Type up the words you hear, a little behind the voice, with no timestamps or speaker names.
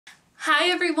Hi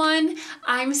everyone,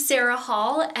 I'm Sarah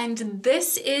Hall and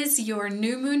this is your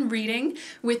new moon reading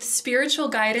with spiritual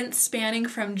guidance spanning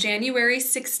from January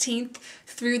 16th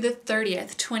through the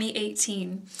 30th,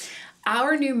 2018.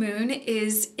 Our new moon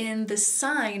is in the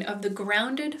sign of the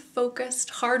grounded,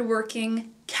 focused,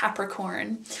 hardworking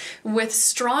Capricorn, with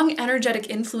strong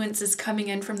energetic influences coming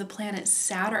in from the planet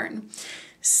Saturn.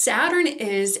 Saturn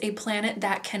is a planet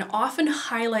that can often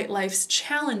highlight life's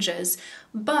challenges,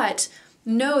 but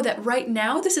know that right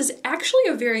now this is actually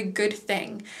a very good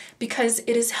thing because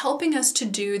it is helping us to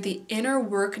do the inner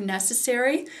work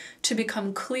necessary to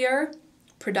become clear,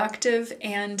 productive,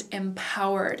 and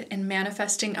empowered in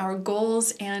manifesting our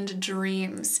goals and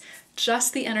dreams.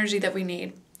 Just the energy that we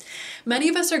need. Many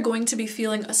of us are going to be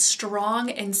feeling a strong,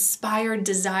 inspired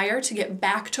desire to get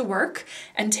back to work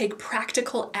and take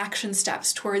practical action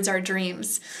steps towards our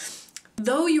dreams.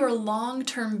 Though your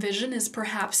long-term vision is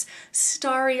perhaps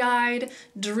starry-eyed,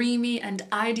 dreamy, and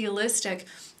idealistic,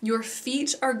 your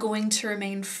feet are going to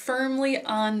remain firmly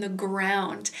on the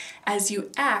ground as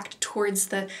you act towards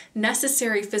the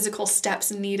necessary physical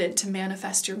steps needed to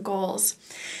manifest your goals.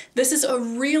 This is a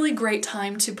really great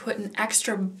time to put an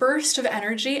extra burst of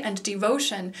energy and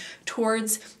devotion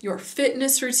towards your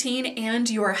fitness routine and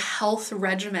your health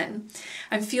regimen.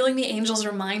 I'm feeling the angels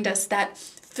remind us that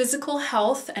physical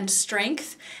health and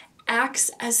strength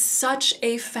acts as such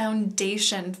a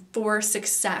foundation for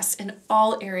success in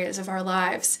all areas of our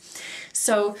lives.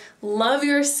 So love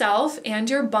yourself and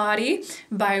your body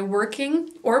by working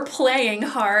or playing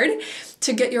hard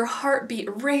to get your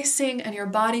heartbeat racing and your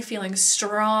body feeling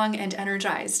strong and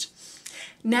energized.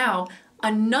 Now,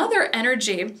 another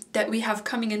energy that we have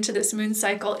coming into this moon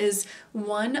cycle is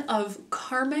one of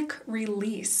karmic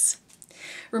release.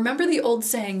 Remember the old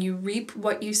saying, you reap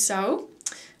what you sow?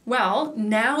 Well,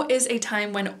 now is a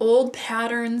time when old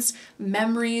patterns,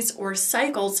 memories, or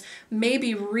cycles may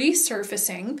be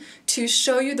resurfacing to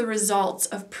show you the results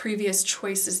of previous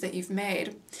choices that you've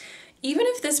made. Even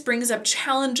if this brings up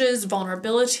challenges,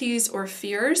 vulnerabilities, or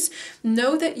fears,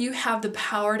 know that you have the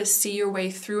power to see your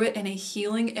way through it in a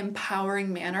healing,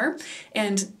 empowering manner,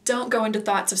 and don't go into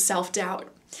thoughts of self-doubt.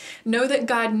 Know that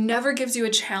God never gives you a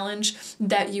challenge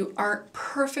that you aren't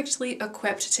perfectly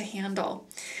equipped to handle.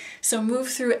 So move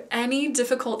through any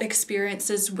difficult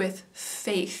experiences with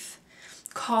faith.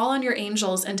 Call on your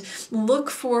angels and look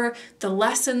for the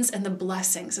lessons and the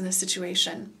blessings in the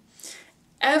situation.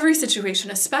 Every situation,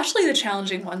 especially the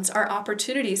challenging ones, are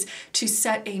opportunities to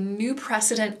set a new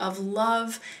precedent of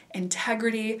love,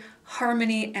 integrity,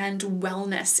 harmony, and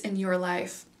wellness in your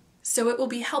life. So it will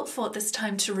be helpful at this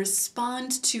time to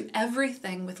respond to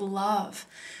everything with love,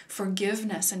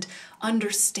 forgiveness, and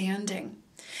understanding.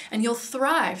 And you'll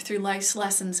thrive through life's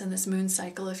lessons in this moon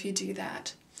cycle if you do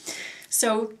that.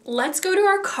 So let's go to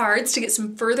our cards to get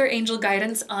some further angel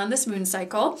guidance on this moon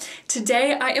cycle.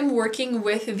 Today I am working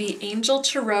with the Angel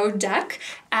Tarot deck,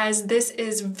 as this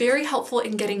is very helpful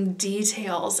in getting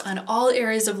details on all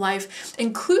areas of life,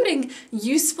 including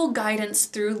useful guidance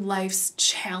through life's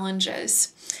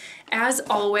challenges. As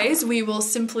always, we will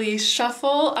simply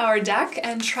shuffle our deck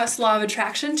and trust law of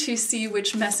attraction to see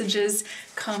which messages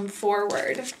come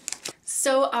forward.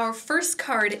 So our first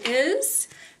card is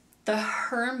the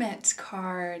Hermit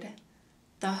card.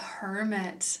 The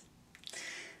Hermit.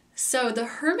 So the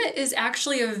Hermit is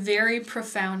actually a very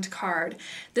profound card.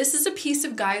 This is a piece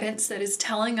of guidance that is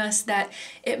telling us that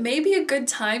it may be a good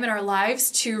time in our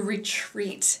lives to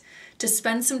retreat, to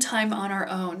spend some time on our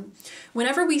own.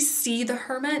 Whenever we see the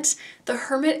Hermit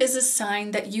is a sign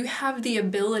that you have the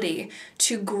ability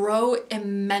to grow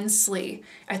immensely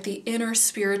at the inner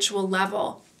spiritual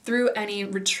level through any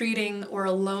retreating or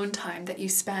alone time that you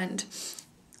spend.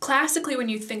 Classically, when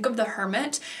you think of the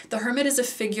Hermit is a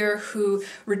figure who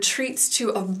retreats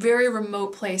to a very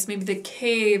remote place, maybe the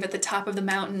cave at the top of the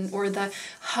mountain or the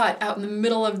hut out in the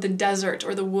middle of the desert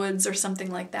or the woods or something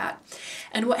like that.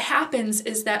 And what happens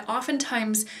is that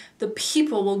oftentimes the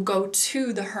people will go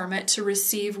to the Hermit to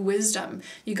receive wisdom.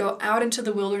 You go out into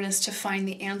the wilderness to find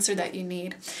the answer that you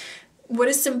need. What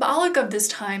is symbolic of this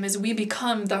time as we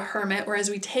become the Hermit, or as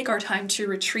we take our time to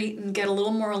retreat and get a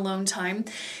little more alone time,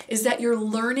 is that you're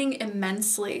learning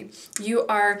immensely. You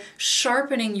are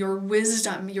sharpening your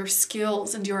wisdom, your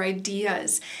skills, and your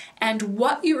ideas. And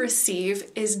what you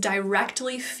receive is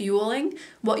directly fueling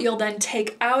what you'll then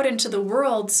take out into the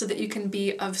world so that you can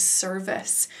be of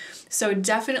service. So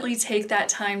definitely take that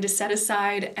time to set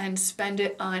aside and spend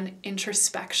it on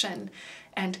introspection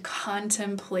and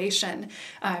contemplation.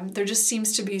 There just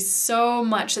seems to be so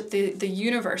much that the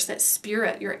universe, that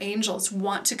spirit, your angels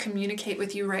want to communicate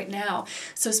with you right now.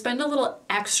 So spend a little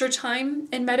extra time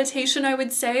in meditation, I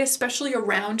would say, especially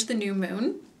around the new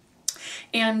moon.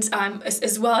 And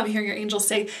as well, I'm hearing your angels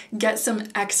say, get some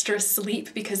extra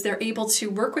sleep, because they're able to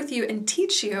work with you and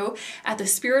teach you at the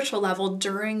spiritual level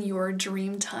during your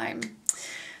dream time.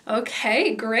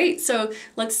 Okay, great. So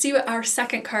let's see what our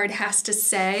second card has to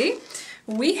say.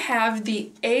 We have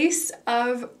the Ace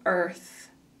of Earth.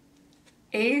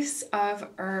 Ace of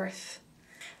Earth.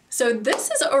 So this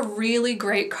is a really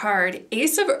great card.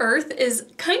 Ace of Earth is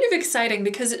kind of exciting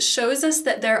because it shows us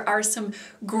that there are some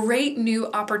great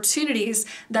new opportunities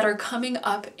that are coming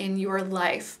up in your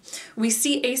life. We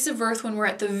see Ace of Earth when we're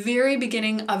at the very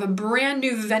beginning of a brand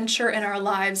new venture in our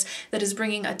lives that is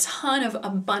bringing a ton of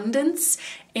abundance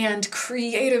and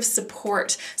creative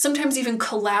support, sometimes even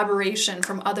collaboration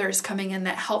from others coming in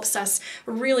that helps us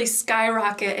really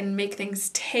skyrocket and make things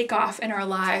take off in our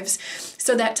lives.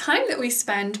 So that time that we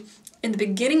spend in the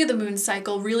beginning of the moon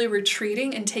cycle, really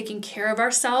retreating and taking care of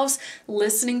ourselves,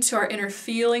 listening to our inner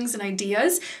feelings and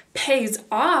ideas, pays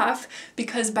off,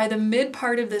 because by the mid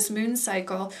part of this moon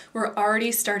cycle, we're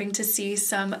already starting to see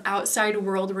some outside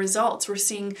world results. We're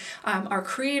seeing our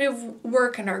creative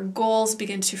work and our goals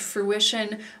begin to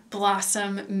fruition,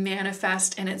 blossom,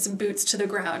 manifest, and it's boots to the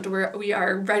ground. We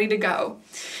are ready to go.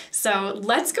 So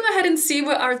let's go ahead and see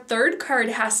what our third card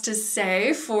has to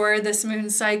say for this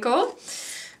moon cycle.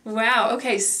 Wow,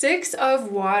 okay, Six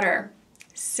of Water.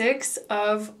 Six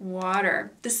of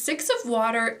Water. The Six of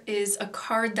Water is a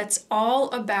card that's all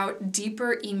about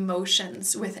deeper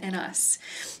emotions within us.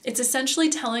 It's essentially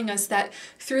telling us that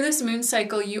through this moon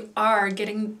cycle, you are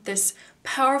getting this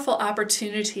powerful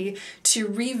opportunity to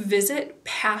revisit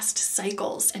past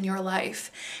cycles in your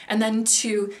life and then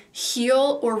to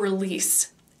heal or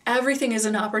release. Everything is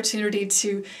an opportunity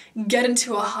to get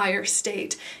into a higher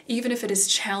state, even if it is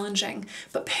challenging.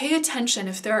 But pay attention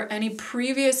if there are any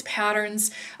previous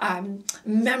patterns,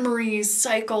 memories,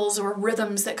 cycles, or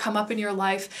rhythms that come up in your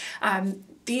life.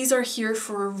 These are here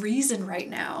for a reason right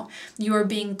now. You are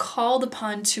being called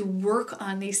upon to work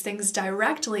on these things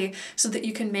directly so that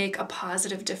you can make a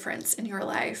positive difference in your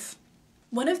life.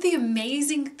 One of the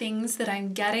amazing things that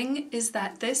I'm getting is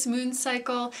that this moon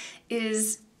cycle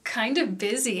is kind of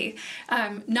busy.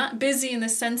 Not busy in the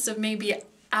sense of maybe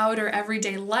outer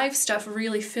everyday life stuff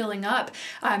really filling up.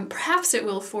 Perhaps it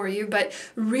will for you, but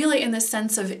really in the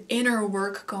sense of inner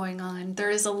work going on. There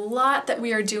is a lot that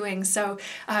we are doing, so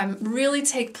really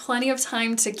take plenty of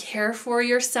time to care for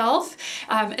yourself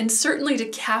and certainly to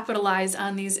capitalize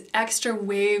on these extra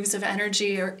waves of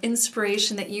energy or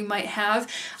inspiration that you might have,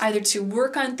 either to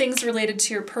work on things related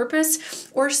to your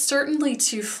purpose or certainly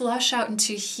to flush out and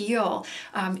to heal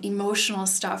emotional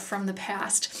stuff from the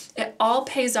past. It all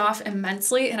pays off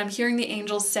immensely. And I'm hearing the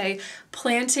angels say,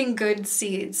 planting good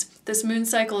seeds. This moon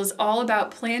cycle is all about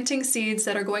planting seeds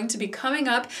that are going to be coming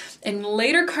up in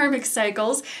later karmic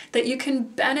cycles that you can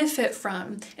benefit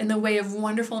from in the way of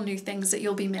wonderful new things that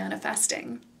you'll be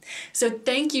manifesting. So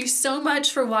thank you so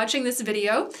much for watching this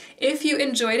video. If you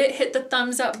enjoyed it, hit the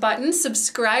thumbs up button,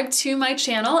 subscribe to my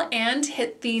channel, and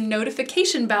hit the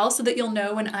notification bell so that you'll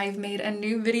know when I've made a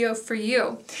new video for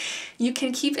you. You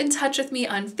can keep in touch with me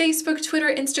on Facebook,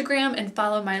 Twitter, Instagram, and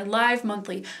follow my live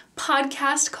monthly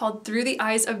podcast called Through the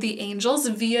Eyes of the Angels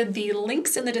via the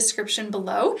links in the description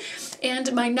below.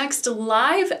 And my next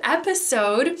live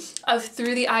episode of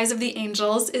Through the Eyes of the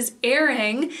Angels is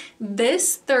airing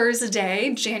this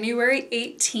Thursday, January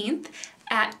 18th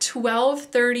at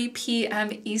 12:30 p.m.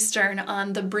 Eastern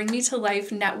on the Bring Me to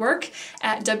Life network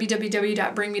at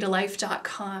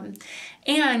www.bringmetolife.com.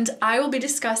 And I will be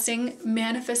discussing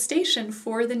manifestation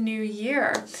for the new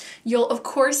year. You'll, of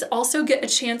course, also get a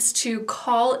chance to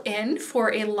call in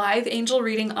for a live angel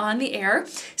reading on the air,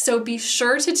 so be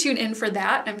sure to tune in for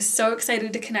that. I'm so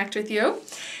excited to connect with you.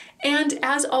 And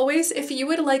as always, if you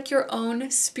would like your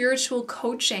own spiritual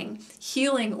coaching,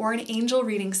 healing, or an angel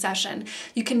reading session,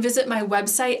 you can visit my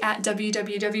website at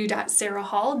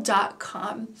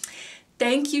www.sarahhall.com.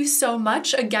 Thank you so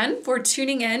much again for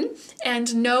tuning in,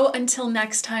 and know until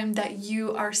next time that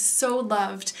you are so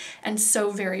loved and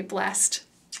so very blessed.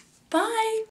 Bye!